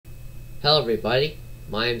Hello everybody,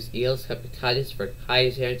 my name is Cleetus for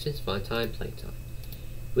Cleetus Harrison's Fun Time Playtime.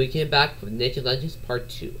 We came back with Nature Legends Part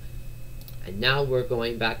 2. And now we're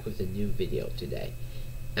going back with a new video today.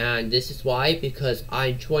 And this is why, because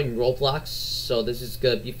I'm joining Roblox, so this is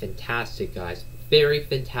gonna be fantastic, guys. Very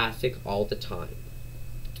fantastic all the time.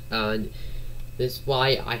 And this is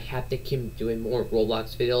why I have to keep doing more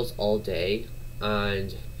Roblox videos all day.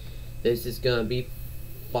 And this is gonna be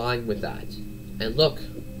fine with that. And look,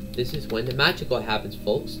 this is when the magical happens,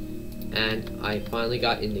 folks. And I finally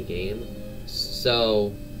got in the game,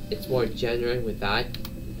 so it's more genuine with that.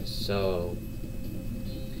 So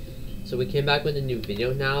we came back with a new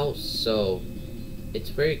video now. So it's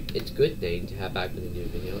good thing to have back with a new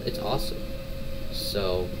video. It's awesome.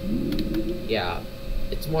 So yeah,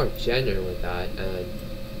 it's more genuine with that, and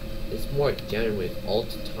it's more genuine with all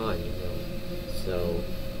the time, you know.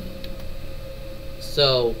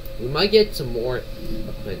 So we might get some more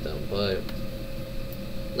equipment though, but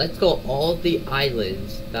let's go all the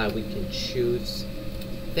islands that we can choose.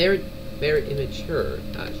 They're very immature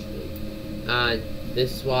actually, and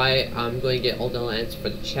this is why I'm going to get all the lands for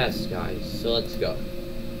the chest, guys. So let's go.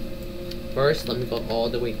 First, let me go all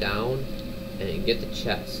the way down and get the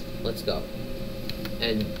chest. Let's go.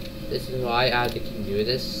 And this is why I have to keep doing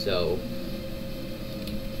this. So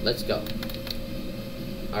let's go.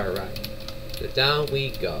 All right. So down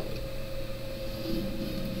we go.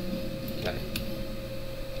 Okay.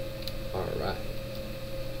 Alright.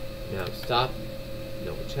 Now stop.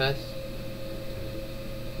 No chest.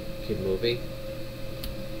 Keep moving.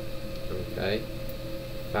 Okay.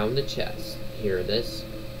 Found the chest. Here it is.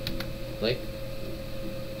 Click.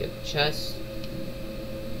 Get the chest.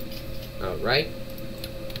 Alright.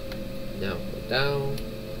 Now go down.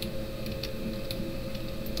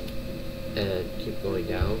 And keep going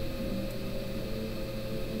down.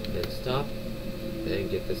 Then stop, and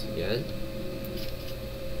get this again.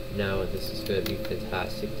 Now this is going to be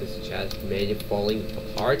fantastic. This chest made it falling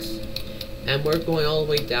apart, and we're going all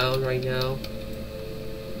the way down right now.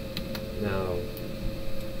 Now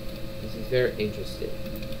this is very interesting.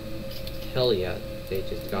 Hell yeah, they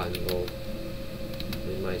just got involved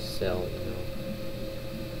in my cell, you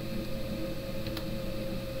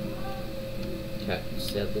know. Okay,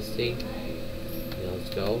 set this thing. Now let's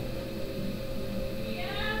go.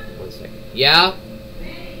 1 second. Yeah?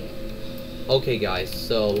 Okay guys,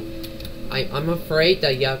 so I'm afraid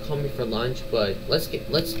that y'all call me for lunch, but let's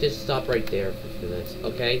just stop right there for this,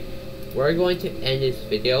 okay? We're going to end this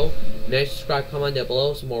video. Make sure to subscribe, comment down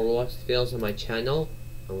below some more Roblox videos on my channel,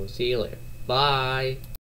 and we'll see you later. Bye!